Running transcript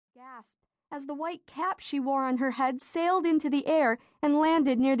gasped as the white cap she wore on her head sailed into the air and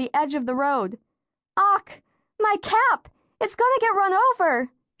landed near the edge of the road. "Ach, my cap! It's gonna get run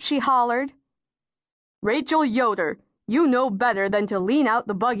over!" she hollered. "Rachel Yoder, you know better than to lean out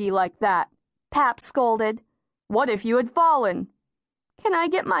the buggy like that," Pap scolded. "What if you had fallen?" "Can I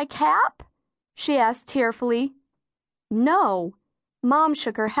get my cap?" she asked tearfully. "No." Mom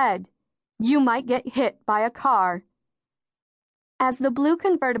shook her head. "You might get hit by a car." As the blue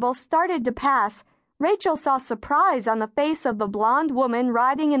convertible started to pass, Rachel saw surprise on the face of the blonde woman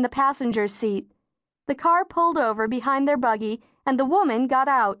riding in the passenger's seat. The car pulled over behind their buggy, and the woman got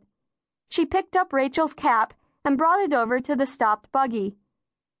out. She picked up Rachel's cap and brought it over to the stopped buggy.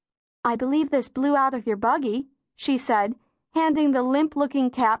 "I believe this blew out of your buggy," she said, handing the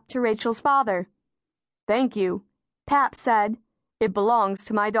limp-looking cap to Rachel's father. "Thank you," Pap said. "It belongs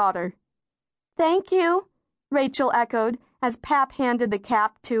to my daughter." "Thank you," Rachel echoed as Pap handed the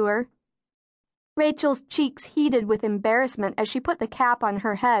cap to her. Rachel's cheeks heated with embarrassment as she put the cap on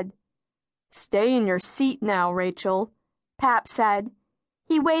her head. "Stay in your seat now, Rachel," Pap said.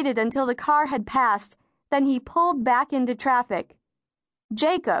 He waited until the car had passed, then he pulled back into traffic.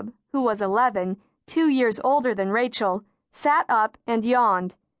 Jacob, who was 11, 2 years older than Rachel, sat up and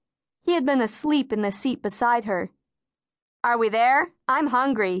yawned. He had been asleep in the seat beside her. "Are we there? I'm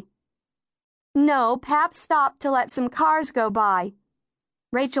hungry." No, Pap stopped to let some cars go by.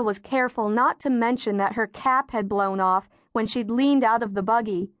 Rachel was careful not to mention that her cap had blown off when she'd leaned out of the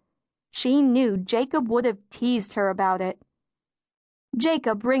buggy. She knew Jacob would have teased her about it.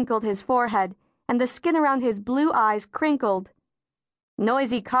 Jacob wrinkled his forehead, and the skin around his blue eyes crinkled.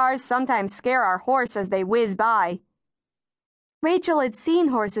 "Noisy cars sometimes scare our horse as they whiz by." Rachel had seen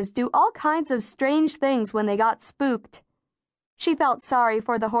horses do all kinds of strange things when they got spooked. She felt sorry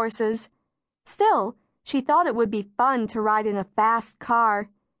for the horses. Still, she thought it would be fun to ride in a fast car.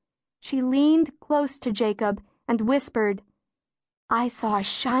 She leaned close to Jacob and whispered, "I saw a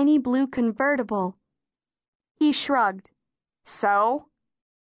shiny blue convertible." He shrugged. "So?"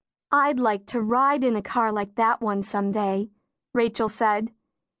 "I'd like to ride in a car like that one someday," Rachel said.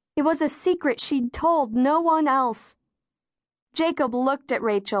 It was a secret she'd told no one else. Jacob looked at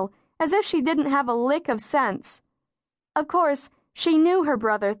Rachel as if she didn't have a lick of sense. Of course, she knew her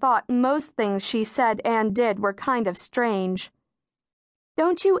brother thought most things she said and did were kind of strange.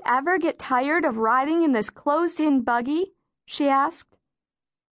 "Don't you ever get tired of riding in this closed-in buggy?" she asked.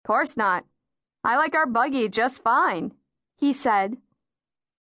 "Course not. I like our buggy just fine," he said.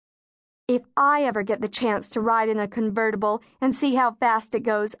 "If I ever get the chance to ride in a convertible and see how fast it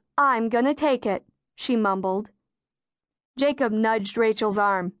goes, I'm gonna take it," she mumbled. Jacob nudged Rachel's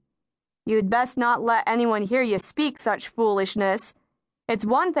arm. "You'd best not let anyone hear you speak such foolishness. It's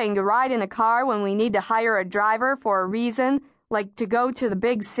one thing to ride in a car when we need to hire a driver for a reason, like to go to the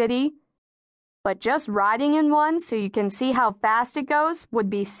big city. But just riding in one so you can see how fast it goes would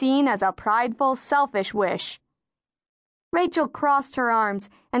be seen as a prideful, selfish wish." Rachel crossed her arms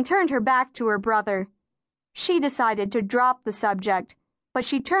and turned her back to her brother. She decided to drop the subject, but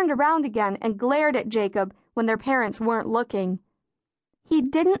she turned around again and glared at Jacob when their parents weren't looking. He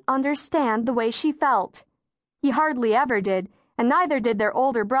didn't understand the way she felt. He hardly ever did, and neither did their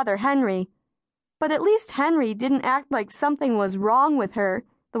older brother Henry. But at least Henry didn't act like something was wrong with her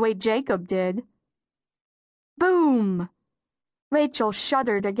the way Jacob did. Boom! Rachel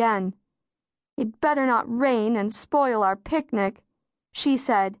shuddered again. "It better not rain and spoil our picnic," she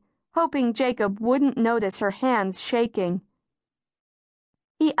said, hoping Jacob wouldn't notice her hands shaking.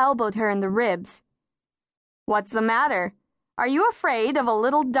 He elbowed her in the ribs. "What's the matter? Are you afraid of a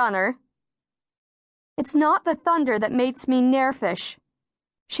little dunner?" "It's not the thunder that makes me nervous,"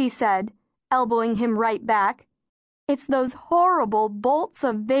 she said, elbowing him right back. "It's those horrible bolts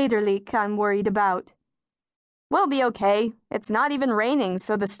of Vaderleek I'm worried about." "We'll be okay. It's not even raining,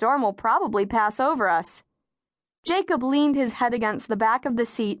 so the storm will probably pass over us." Jacob leaned his head against the back of the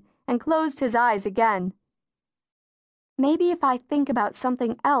seat and closed his eyes again. "Maybe if I think about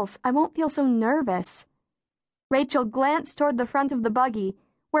something else, I won't feel so nervous." Rachel glanced toward the front of the buggy,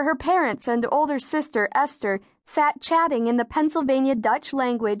 where her parents and older sister, Esther, sat chatting in the Pennsylvania Dutch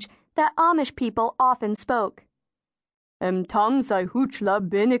language that Amish people often spoke. Tom sei huchla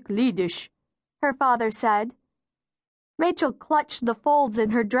benik lidish," her father said. Rachel clutched the folds in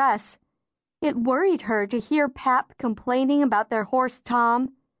her dress. It worried her to hear Pap complaining about their horse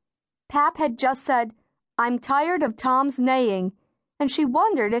Tom. Pap had just said, "I'm tired of Tom's neighing," and she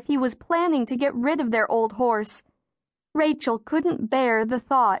wondered if he was planning to get rid of their old horse. Rachel couldn't bear the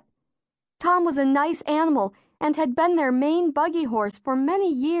thought. Tom was a nice animal and had been their main buggy horse for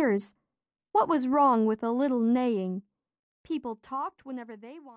many years. What was wrong with a little neighing? People talked whenever they wanted.